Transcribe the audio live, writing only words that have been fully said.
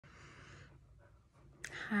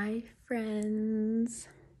Hi, friends.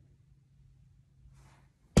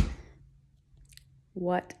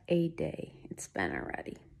 What a day it's been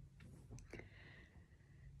already.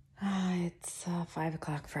 It's 5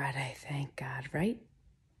 o'clock Friday, thank God, right?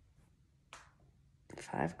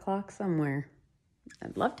 5 o'clock somewhere.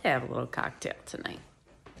 I'd love to have a little cocktail tonight.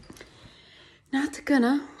 Not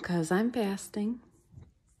gonna, because I'm fasting.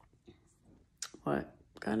 What?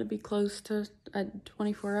 Gotta be close to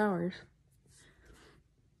 24 hours.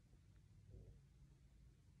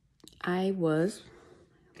 Let's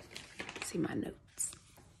see my notes.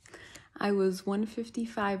 I was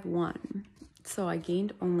 155.1, so I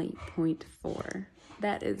gained only 0.4.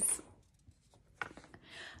 That is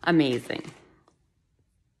amazing.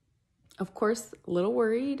 Of course, a little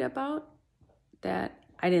worried about that.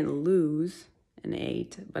 I didn't lose and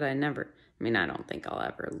ate, but I don't think I'll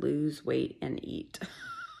ever lose weight and eat.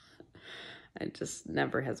 It just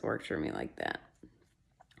never has worked for me like that.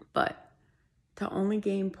 But to only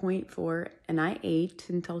gain 0.4, and I ate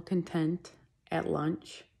until content at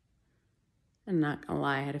lunch. I'm not gonna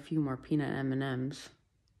lie, I had a few more peanut M&Ms.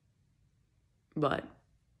 But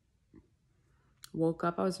woke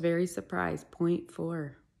up, I was very surprised,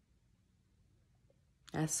 0.4.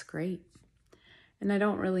 That's great. And I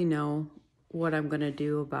don't really know what I'm going to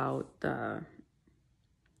do about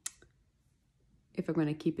if I'm going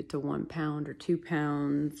to keep it to 1 pound or 2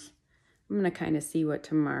 pounds. I'm going to kind of see what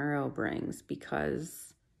tomorrow brings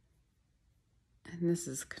because, and this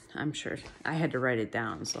is, I'm sure I had to write it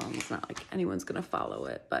down, so it's not like anyone's going to follow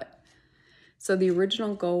it. But so the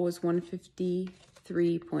original goal was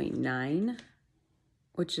 153.9,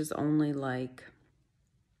 which is only like,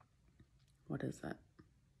 what is that?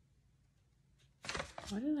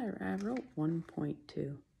 Why did I wrote 1.2.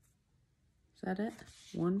 Is that it?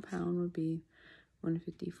 1 pound would be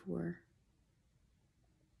 154.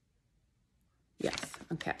 Yes,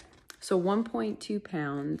 okay. So 1.2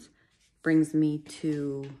 pounds brings me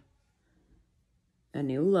to a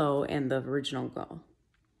new low and the original goal.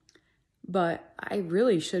 But I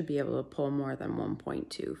really should be able to pull more than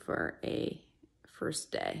 1.2 for a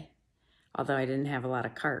first day. Although I didn't have a lot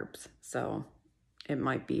of carbs, so it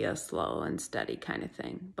might be a slow and steady kind of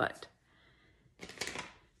thing. But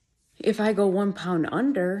if I go 1 pound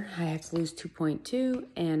under, I have to lose 2.2.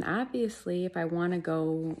 And obviously, if I want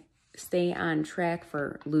to stay on track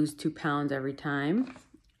for lose 2 pounds every time,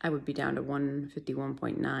 I would be down to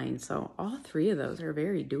 151.9. So all three of those are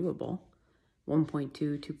very doable. 1.2,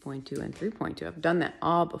 2.2, and 3.2. I've done that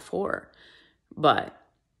all before. But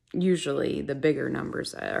usually the bigger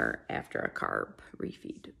numbers are after a carb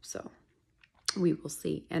refeed. So we will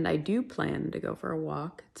see. And I do plan to go for a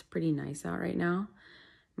walk. It's pretty nice out right now.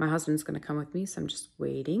 My husband's going to come with me, so I'm just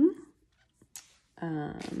waiting.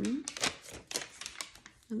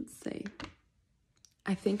 Let's see.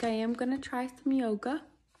 I think I am going to try some yoga.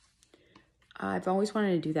 I've always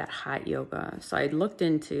wanted to do that hot yoga. So I looked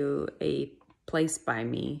into a place by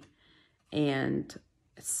me, and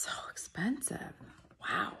it's so expensive.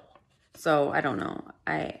 Wow. So I don't know.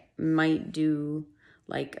 I might do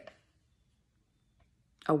like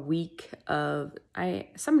a week of,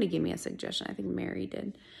 somebody gave me a suggestion. I think Mary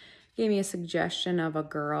gave me a suggestion of a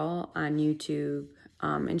girl on YouTube,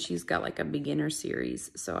 and she's got like a beginner series.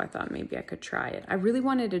 So I thought maybe I could try it. I really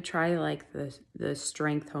wanted to try like the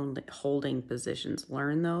strength holding positions,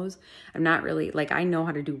 learn those. I'm not really, like, I know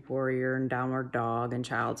how to do warrior and downward dog and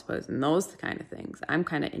child's pose and those kind of things. I'm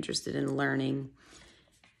kind of interested in learning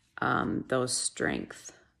those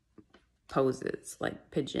strength poses like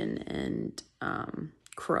pigeon and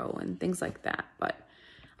crow and things like that. But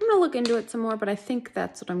I'm gonna look into it some more, but I think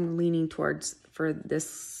that's what I'm leaning towards for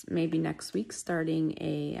this, maybe next week, starting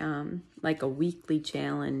a like a weekly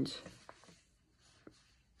challenge.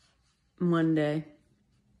 Monday,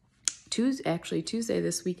 Tuesday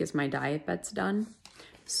this week is my diet bet's done.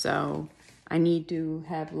 So I need to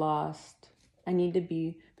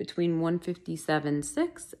be between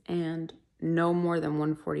 157.6 and no more than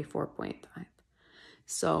 144.5.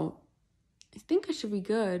 So I think I should be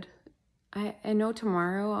good. I know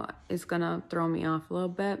tomorrow is going to throw me off a little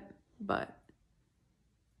bit, but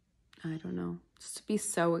I don't know. This would be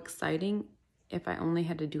so exciting if I only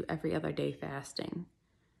had to do every other day fasting.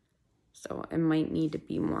 So I might need to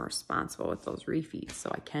be more responsible with those refeeds so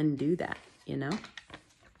I can do that, you know?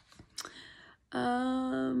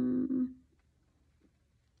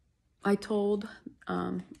 I told,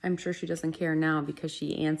 I'm sure she doesn't care now because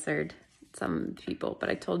she answered some people, but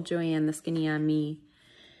I told Joanne, the Skinny on Me,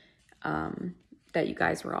 that you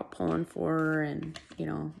guys were all pulling for her and, you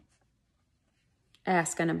know,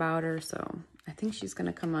 asking about her. So I think she's going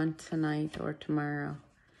to come on tonight or tomorrow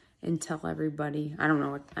and tell everybody. I don't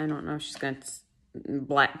know if she's going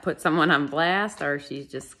to put someone on blast or she's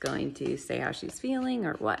just going to say how she's feeling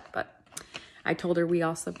or what. But I told her we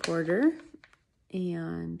all support her.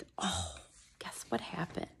 And, oh, guess what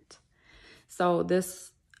happened? So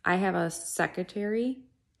I have a secretary,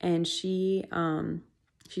 and she's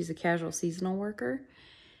a casual seasonal worker,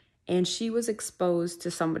 and she was exposed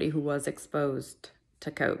to somebody who was exposed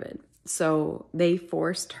to COVID. So they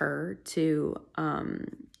forced her to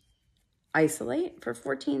isolate for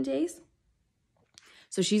 14 days.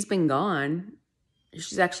 So she's been gone.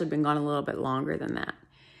 She's actually been gone a little bit longer than that.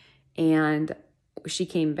 And she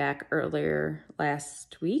came back earlier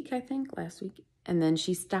last week. And then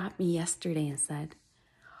she stopped me yesterday and said,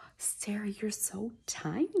 Sarah, you're so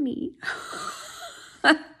tiny.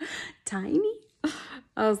 Tiny?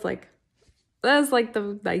 I was like, that was like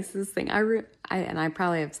the nicest thing. And I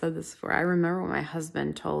probably have said this before. I remember when my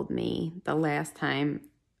husband told me the last time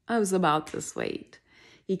I was about this weight.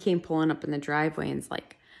 He came pulling up in the driveway and was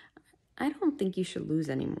like, I don't think you should lose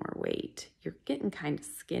any more weight. You're getting kind of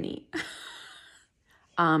skinny.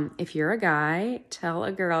 If you're a guy, tell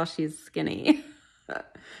a girl she's skinny.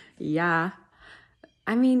 Yeah.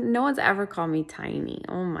 I mean, no one's ever called me tiny.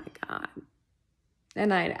 Oh my God.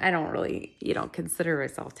 And I don't really, consider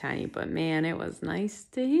myself tiny, but man, it was nice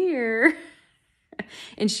to hear.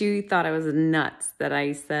 And she thought I was nuts that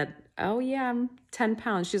I said, oh yeah, I'm 10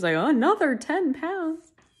 pounds. She's like, oh, another 10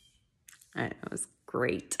 pounds. I know, it was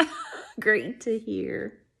great. Great to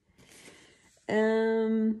hear.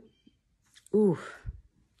 The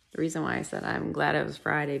reason why I said I'm glad it was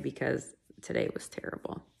Friday because today was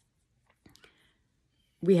terrible.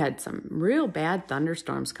 We had some real bad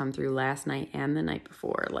thunderstorms come through last night and the night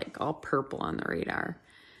before, like all purple on the radar,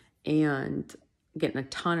 and getting a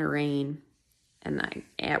ton of rain. And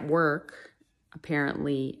at work,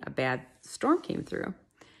 apparently a bad storm came through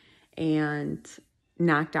and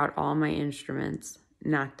knocked out all my instruments,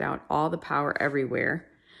 knocked out all the power everywhere.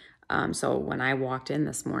 So when I walked in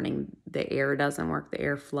this morning, the air doesn't work, the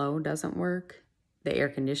airflow doesn't work, the air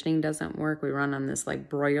conditioning doesn't work. We run on this like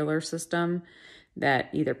broiler system that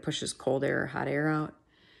either pushes cold air or hot air out.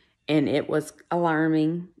 And it was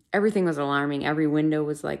alarming. Everything was alarming. Every window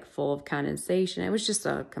was like full of condensation. It was just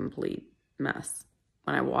a complete mess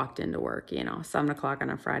when I walked into work, 7 o'clock on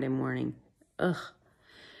a Friday morning. Ugh.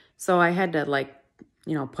 So I had to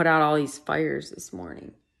put out all these fires this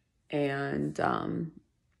morning. And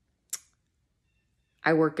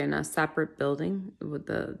I work in a separate building. With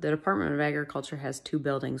the Department of Agriculture has two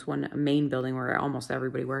buildings, one a main building where almost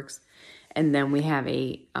everybody works, and then we have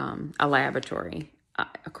a laboratory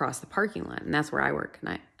across the parking lot, and that's where I work.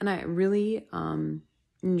 And I really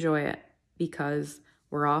enjoy it because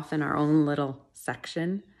we're off in our own little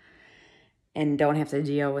section and don't have to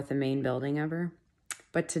deal with the main building ever.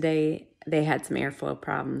 But today they had some airflow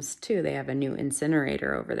problems too. They have a new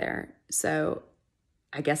incinerator over there. So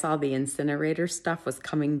I guess all the incinerator stuff was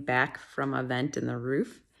coming back from a vent in the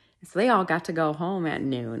roof. So they all got to go home at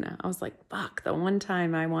noon. I was like, fuck, the one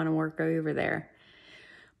time I want to work over there.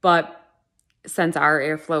 But since our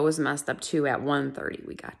airflow was messed up too, at 1:30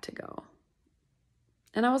 we got to go.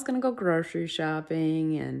 And I was going to go grocery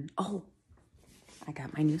shopping and, I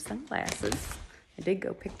got my new sunglasses. I did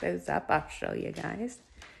go pick those up. I'll show you guys.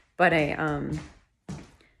 But I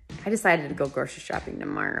decided to go grocery shopping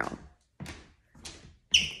tomorrow.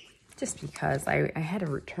 Just because I had a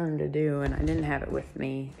return to do and I didn't have it with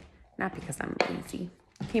me. Not because I'm lazy.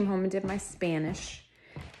 I came home and did my Spanish.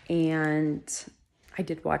 And I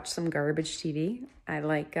did watch some garbage TV. I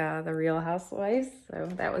like The Real Housewives. So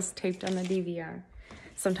that was taped on the DVR.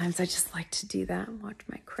 Sometimes I just like to do that and watch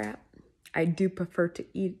my crap. I do prefer to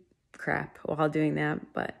eat crap while doing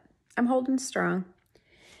that. But I'm holding strong.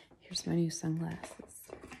 Here's my new sunglasses.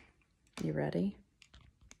 You ready?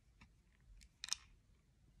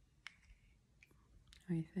 What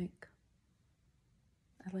do you think?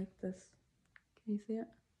 I like this. Can you see it?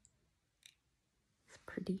 It's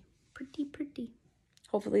pretty, pretty, pretty.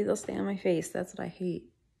 Hopefully they'll stay on my face. That's what I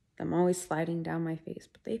hate. I'm always sliding down my face,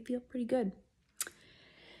 but they feel pretty good.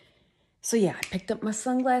 So yeah, I picked up my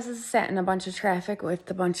sunglasses, sat in a bunch of traffic with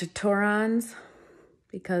a bunch of Torons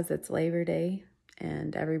because it's Labor Day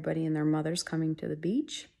and everybody and their mother's coming to the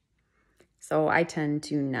beach. So I tend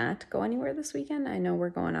to not go anywhere this weekend. I know we're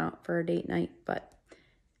going out for a date night, but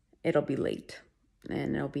it'll be late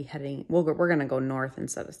and it'll be heading, we're going to go north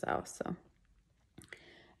instead of south. So,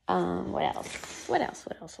 what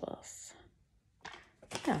else?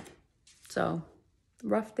 Yeah. So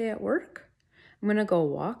rough day at work. I'm going to go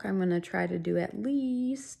walk. I'm going to try to do at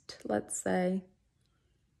least, let's say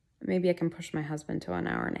maybe I can push my husband to an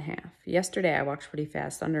hour and a half. Yesterday I walked pretty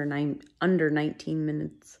fast, under 19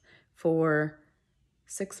 minutes for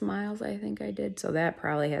 6 miles, I think I did. So that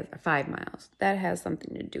probably has 5 miles. That has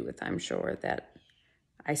something to do with, I'm sure, that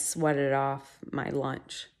I sweated off my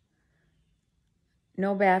lunch.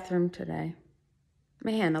 No bathroom today.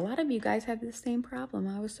 Man, a lot of you guys have the same problem.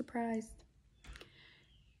 I was surprised.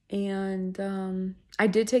 And I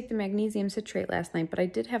did take the magnesium citrate last night, but I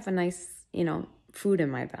did have a nice, food in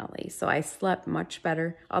my belly. So I slept much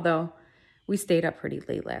better, although we stayed up pretty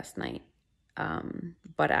late last night.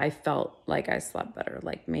 But I felt like I slept better,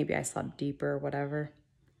 like maybe I slept deeper or whatever.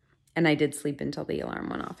 And I did sleep until the alarm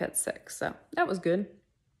went off at 6, so that was good.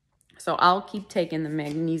 So I'll keep taking the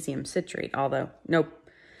magnesium citrate, although no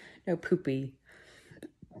poopy,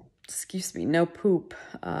 no poop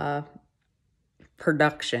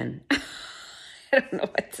production. I don't know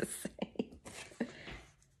what to say.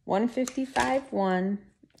 155.1.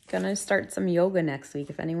 Gonna start some yoga next week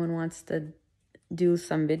if anyone wants to do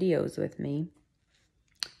some videos with me.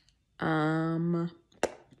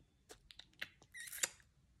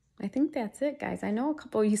 I think that's it, guys. I know a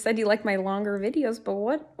couple of you said you like my longer videos, but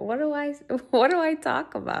what do I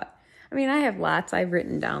talk about? I mean, I have lots I've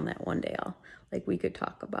written down that one day we could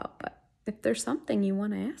talk about, but if there's something you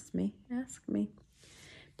want to ask me, ask me.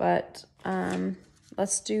 But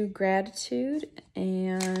let's do gratitude,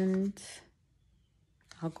 and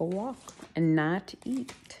I'll go walk and not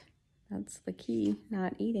eat. That's the key,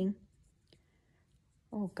 not eating.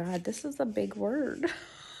 Oh God, this is a big word.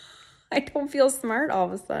 I don't feel smart all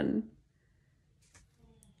of a sudden.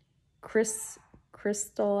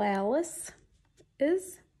 Crystallis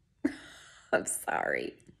is? I'm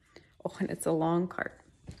sorry. Oh, and it's a long card.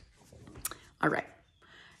 All right.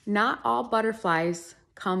 Not all butterflies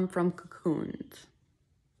come from cocoons.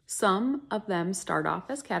 Some of them start off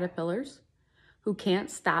as caterpillars who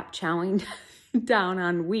can't stop chowing down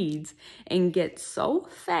on weeds and get so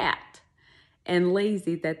fat and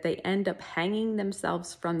lazy that they end up hanging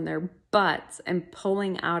themselves from their butts and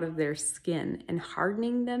pulling out of their skin and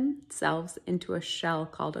hardening themselves into a shell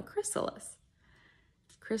called a chrysalis.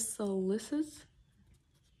 Chrysalis.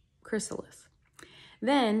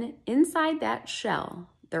 Then inside that shell,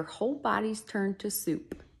 their whole bodies turn to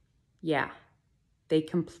soup. Yeah, they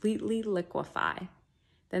completely liquefy.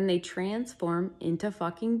 Then they transform into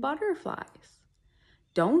fucking butterflies.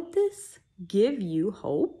 Don't this give you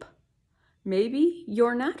hope? Maybe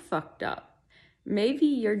you're not fucked up. Maybe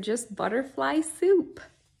you're just butterfly soup.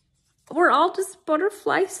 We're all just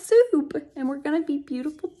butterfly soup, and we're gonna be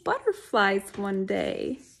beautiful butterflies one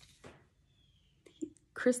day.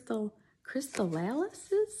 Crystallis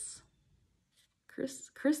is?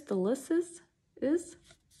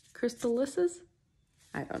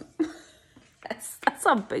 I don't know. That's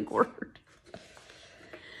a big word.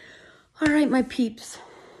 All right, my peeps.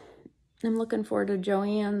 I'm looking forward to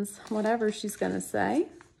Joanne's whatever she's going to say.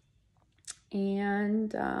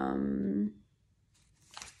 And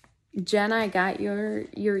Jen, I got your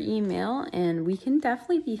email, and we can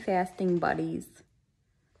definitely be fasting buddies.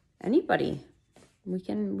 Anybody.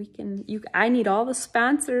 I need all the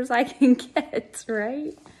sponsors I can get,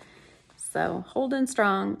 right? So holding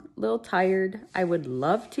strong, a little tired. I would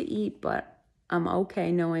love to eat, but I'm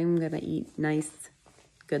okay knowing I'm going to eat nice,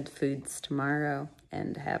 good foods tomorrow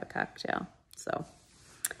and have a cocktail. So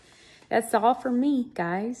that's all for me,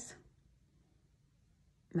 guys.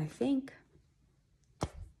 I think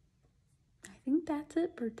that's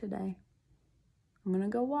it for today. I'm going to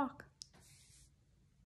go walk.